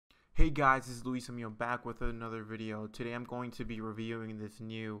Hey guys, this is Luis Emil back with another video. Today I'm going to be reviewing this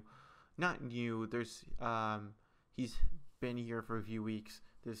he's been here for a few weeks,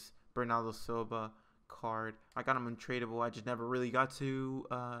 this Bernardo Silva card. I got him untradeable. I just never really got to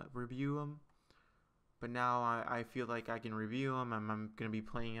review him. But now I feel like I can review him. I'm going to be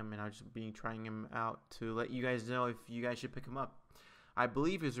playing him, and I'll just be trying him out to let you guys know if you guys should pick him up. I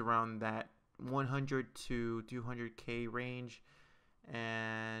believe he's around that 100 to 200k range.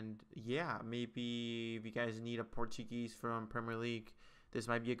 And yeah, maybe if you guys need a Portuguese from Premier League, this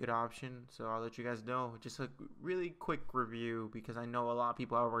might be a good option. So I'll let you guys know. Just a really quick review because I know a lot of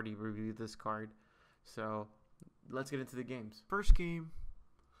people already reviewed this card. So let's get into the games. First game,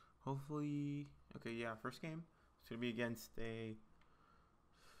 hopefully, okay, yeah, first game. It's gonna be against a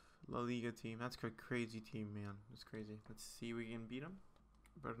La Liga team. That's a crazy team, man. It's crazy. Let's see if we can beat them.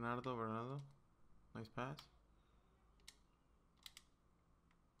 Bernardo, nice pass.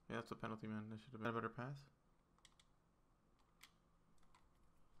 Yeah, that's a penalty, man. That should have been a better pass.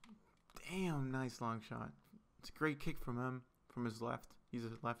 Damn, nice long shot. It's a great kick from him, from his left. He's a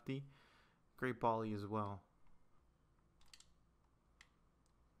lefty. Great volley as well.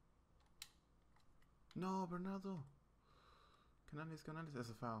 No, Bernardo. Canales, that's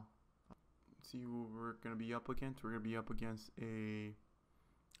a foul. Let's see who we're going to be up against. We're going to be up against a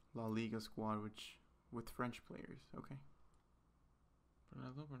La Liga squad, with French players. Okay.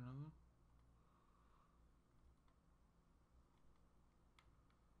 Bernardo.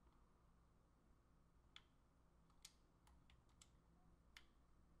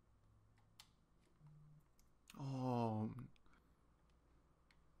 Oh.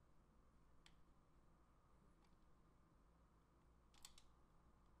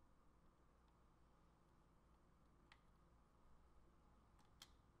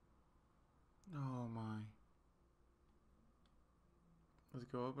 Oh my. Let's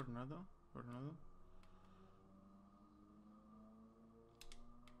go, Bernardo.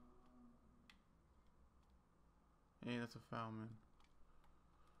 Hey, that's a foul, man.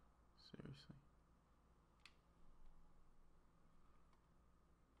 Seriously.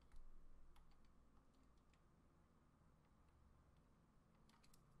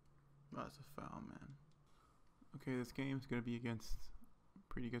 Oh, that's a foul, man. Okay, this game's gonna be against a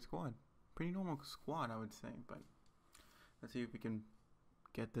pretty good squad. Pretty normal squad, I would say, but let's see if we can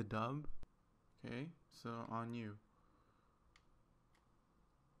get the dub. Okay, so on you.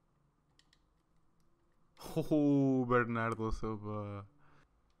 Oh, Bernardo Silva.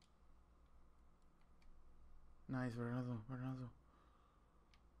 Nice, Bernardo.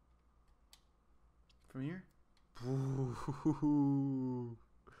 From here? Ooh.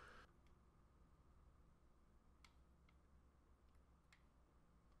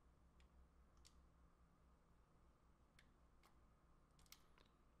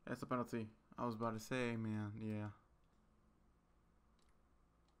 That's a penalty. I was about to say, man, yeah.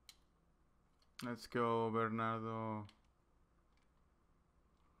 Let's go, Bernardo.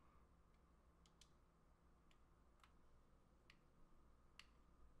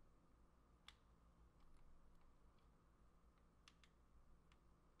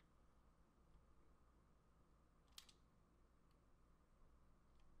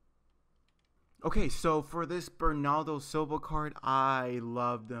 Okay, so for this Bernardo Silva card, I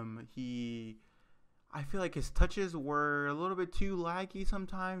loved him. I feel like his touches were a little bit too laggy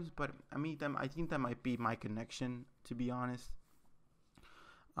sometimes, but I think that might be my connection, to be honest.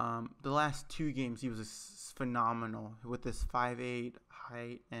 The last two games, he was phenomenal with this 5'8"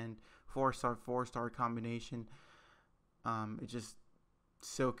 height and 4-star combination. It just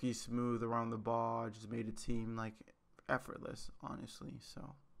silky smooth around the ball. It just made it seem like effortless, honestly.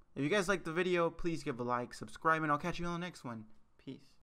 So if you guys liked the video, please give a like, subscribe, and I'll catch you on the next one. Peace.